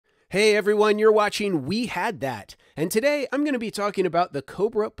Hey everyone, you're watching We Had That, and today I'm going to be talking about the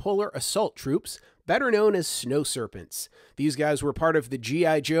Cobra Polar Assault Troops, better known as Snow Serpents. These guys were part of the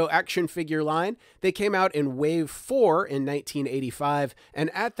G.I. Joe action figure line. They came out in Wave 4 in 1985, and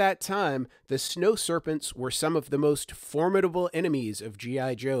at that time, the Snow Serpents were some of the most formidable enemies of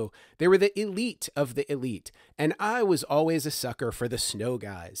G.I. Joe. They were the elite of the elite, and I was always a sucker for the snow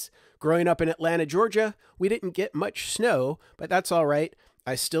guys. Growing up in Atlanta, Georgia, we didn't get much snow, but that's all right.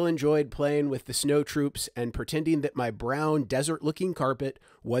 I still enjoyed playing with the snow troops and pretending that my brown desert-looking carpet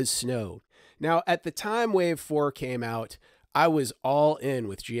was snow. Now, at the time Wave 4 came out, I was all in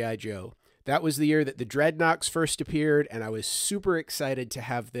with G.I. Joe. That was the year that the Dreadnoks first appeared, and I was super excited to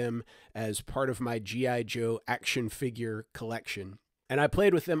have them as part of my G.I. Joe action figure collection. And I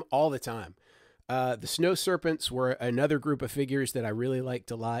played with them all the time. The Snow Serpents were another group of figures that I really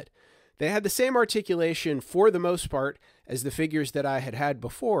liked a lot. They had the same articulation for the most part as the figures that I had had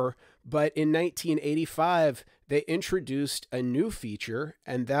before, but in 1985, they introduced a new feature,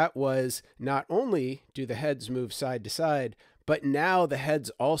 and that was not only do the heads move side to side, but now the heads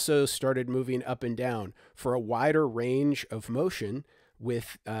also started moving up and down for a wider range of motion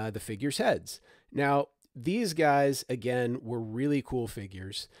with the figures' heads. Now, these guys, again, were really cool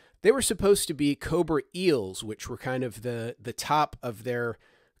figures. They were supposed to be Cobra Eels, which were kind of the top of their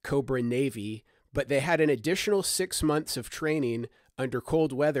Cobra Navy, but they had an additional 6 months of training under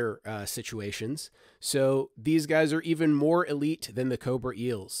cold weather situations. So these guys are even more elite than the Cobra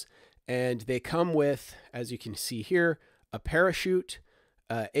Eels. And they come with, as you can see here, a parachute,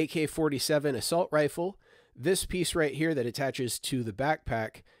 AK-47 assault rifle. This piece right here that attaches to the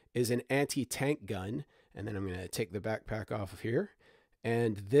backpack is an anti-tank gun. And then I'm going to take the backpack off of here.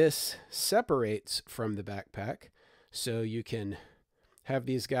 And this separates from the backpack so you can have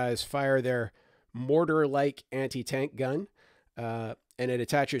these guys fire their mortar-like anti-tank gun, and it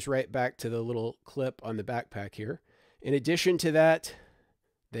attaches right back to the little clip on the backpack here. In addition to that,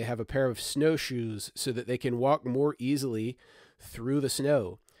 they have a pair of snowshoes so that they can walk more easily through the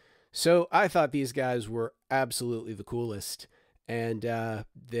snow. So I thought these guys were absolutely the coolest, and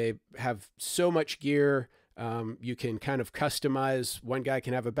they have so much gear. You can kind of customize. One guy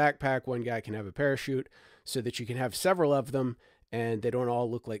can have a backpack, one guy can have a parachute, so that you can have several of them, and they don't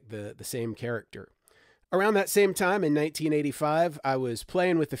all look like the same character. Around that same time in 1985, I was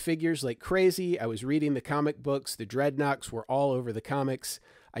playing with the figures like crazy. I was reading the comic books. The Dreadnoks were all over the comics.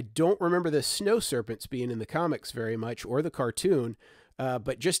 I don't remember the Snow Serpents being in the comics very much, or the cartoon,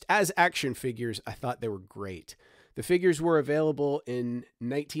 but just as action figures, I thought they were great. The figures were available in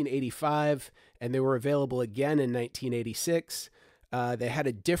 1985, and they were available again in 1986. They had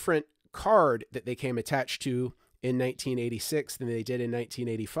a different card that they came attached to in 1986 than they did in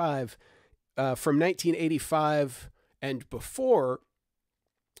 1985. From 1985 and before,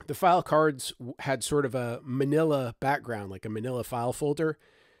 the file cards had sort of a manila background, like a manila file folder.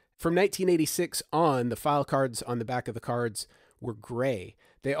 From 1986 on, the file cards on the back of the cards were gray.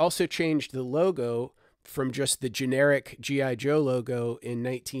 They also changed the logo from just the generic G.I. Joe logo in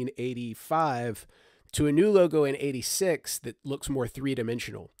 1985 to a new logo in 86 that looks more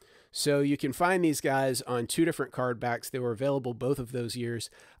three-dimensional. So you can find these guys on 2 different card backs. They were available both of those years.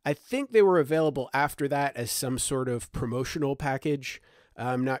 I think they were available after that as some sort of promotional package.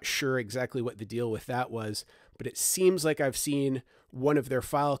 I'm not sure exactly what the deal with that was, but it seems like I've seen one of their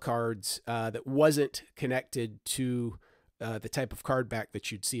file cards that wasn't connected to the type of card back that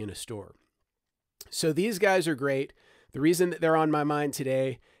you'd see in a store. So these guys are great. The reason that they're on my mind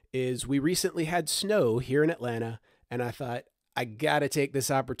today is we recently had snow here in Atlanta, and I thought, I gotta take this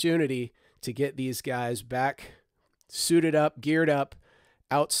opportunity to get these guys back suited up, geared up,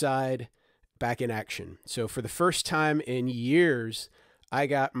 outside, back in action. So for the first time in years, I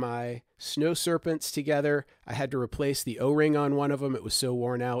got my Snow Serpents together. I had to replace the O-ring on one of them. It was so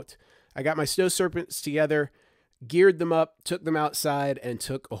worn out. I got my Snow Serpents together, geared them up, took them outside, and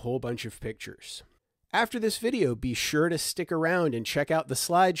took a whole bunch of pictures. After this video, be sure to stick around and check out the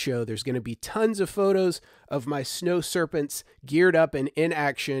slideshow. There's going to be tons of photos of my Snow Serpents geared up and in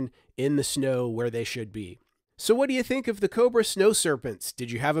action in the snow where they should be. So what do you think of the Cobra Snow Serpents? Did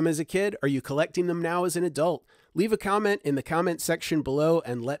you have them as a kid? Are you collecting them now as an adult? Leave a comment in the comment section below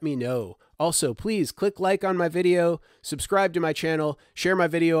and let me know. Also, please click like on my video, subscribe to my channel, share my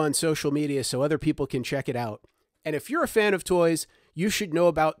video on social media so other people can check it out. And if you're a fan of toys, you should know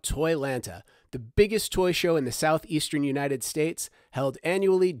about ToyLanta, the biggest toy show in the southeastern United States, held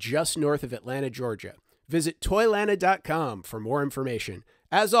annually just north of Atlanta, Georgia. Visit ToyLanta.com for more information.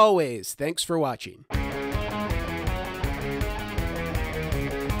 As always, thanks for watching.